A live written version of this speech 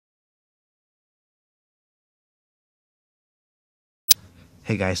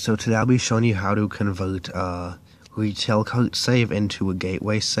Hey guys, so today I'll be showing you how to convert a retail cart save into a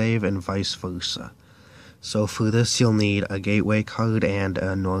gateway save and vice versa. So for this you'll need a gateway card and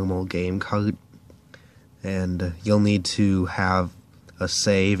a normal game card, and you'll need to have a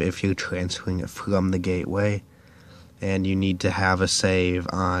save if you're transferring it from the gateway, and you need to have a save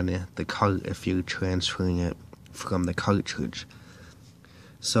on the cart if you're transferring it from the cartridge.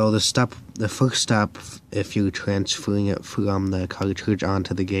 So the first step, if you're transferring it from the cartridge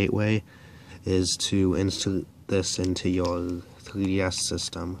onto the gateway, is to insert this into your 3DS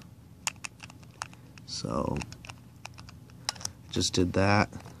system. So, just did that.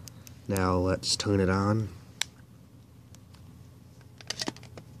 Now let's turn it on.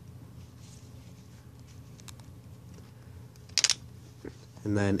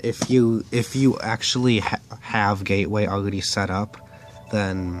 And then if you actually have gateway already set up,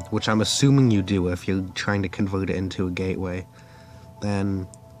 then, which I'm assuming you do if you're trying to convert it into a gateway, then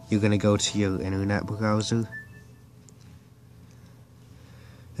you're going to go to your internet browser,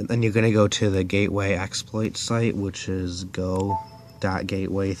 and then you're going to go to the gateway exploit site, which is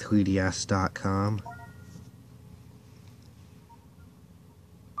go.gateway3ds.com.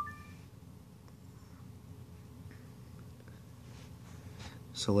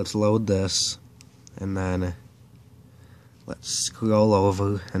 So let's load this, and then let's scroll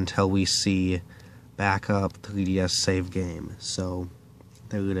over until we see backup 3DS save game. So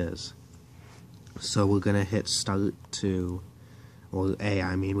there it is. So we're gonna hit start to, or A,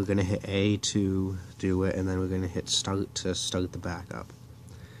 we're gonna hit A to do it, and then we're gonna hit start to start the backup.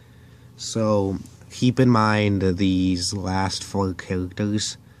 So keep in mind these last 4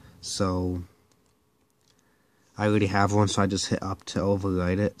 characters. So I already have one, so I just hit up to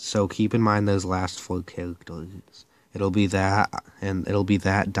overwrite it. So keep in mind those last 4 characters. It'll be that, and it'll be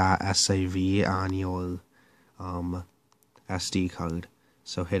that .sav on your SD card.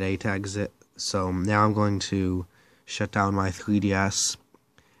 So hit A to exit. So now I'm going to shut down my 3DS,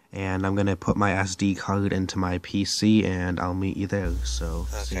 and I'm going to put my SD card into my PC, and I'll meet you there. So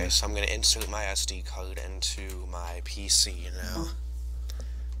okay, so I'm going to insert my SD card into my PC now.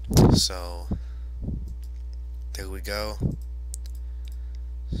 So there we go.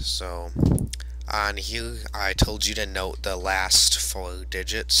 So on here, I told you to note the last 4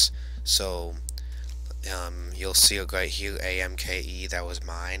 digits. So you'll see it right here, MKWii, that was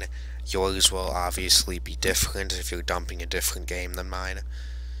mine. Yours will obviously be different if you're dumping a different game than mine.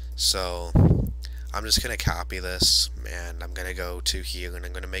 So I'm just going to copy this, and I'm going to go to here, and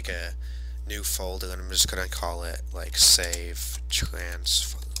I'm going to make a new folder, and I'm just going to call it like save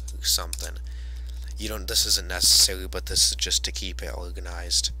transfer or something. This isn't necessary, but this is just to keep it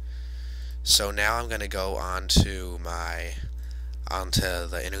organized. So now I'm going to go onto the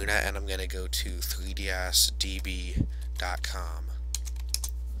internet, and I'm going to go to 3dsdb.com.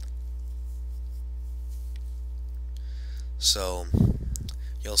 So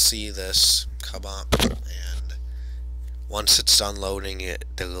you'll see this come up, and once it's done loading it,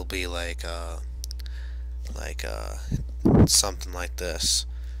 there will be something like this.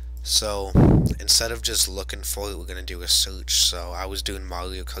 So instead of just looking for it, we're going to do a search. So I was doing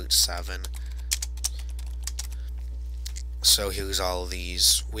Mario Kart 7. So here's all of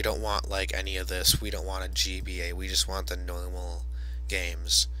these. We don't want like any of this. We don't want a GBA. We just want the normal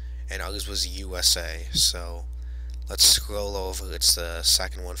games. And ours was USA. So let's scroll over. It's the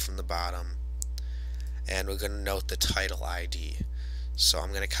second one from the bottom. And we're going to note the title ID. So I'm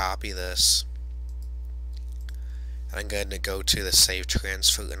going to copy this. I'm going to go to the save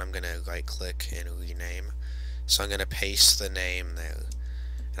transfer, and I'm going to right click and rename. So I'm going to paste the name there,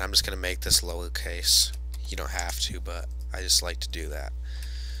 and I'm just going to make this lowercase. You don't have to, but I just like to do that.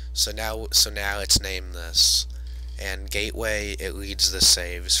 So now it's named this, and gateway, it reads the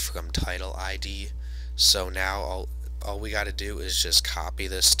saves from TitleID. So now all we got to do is just copy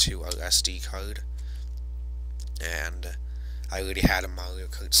this to our SD card, and I already had a Mario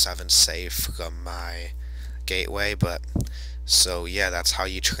Kart 7 save from my gateway, but so yeah, that's how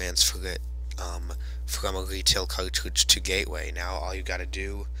you transfer it from a retail cartridge to gateway. Now all you gotta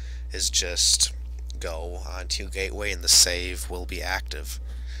do is just go onto your gateway, and the save will be active.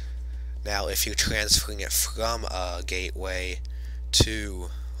 Now if you're transferring it from a gateway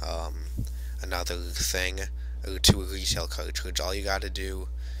to another thing, or to a retail cartridge, all you gotta do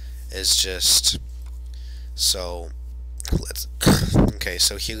is just, okay,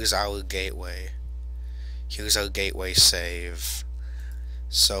 so here's our gateway. Here's our gateway save.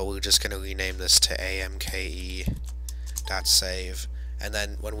 So we're just going to rename this to amke.save, and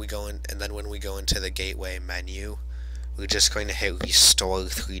then when we go into the gateway menu, we're just going to hit restore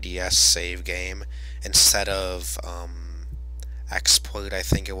 3DS save game instead of export, I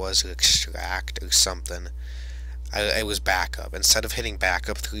think it was, or extract or something. It was backup. Instead of hitting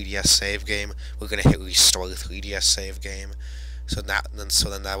backup 3DS save game, we're gonna hit restore 3DS save game. So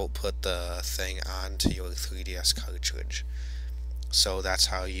then that will put the thing onto your 3DS cartridge. So that's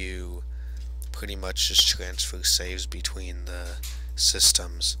how you pretty much just transfer saves between the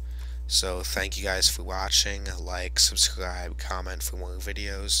systems. So thank you guys for watching. Like, subscribe, comment for more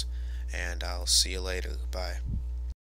videos, and I'll see you later. Bye.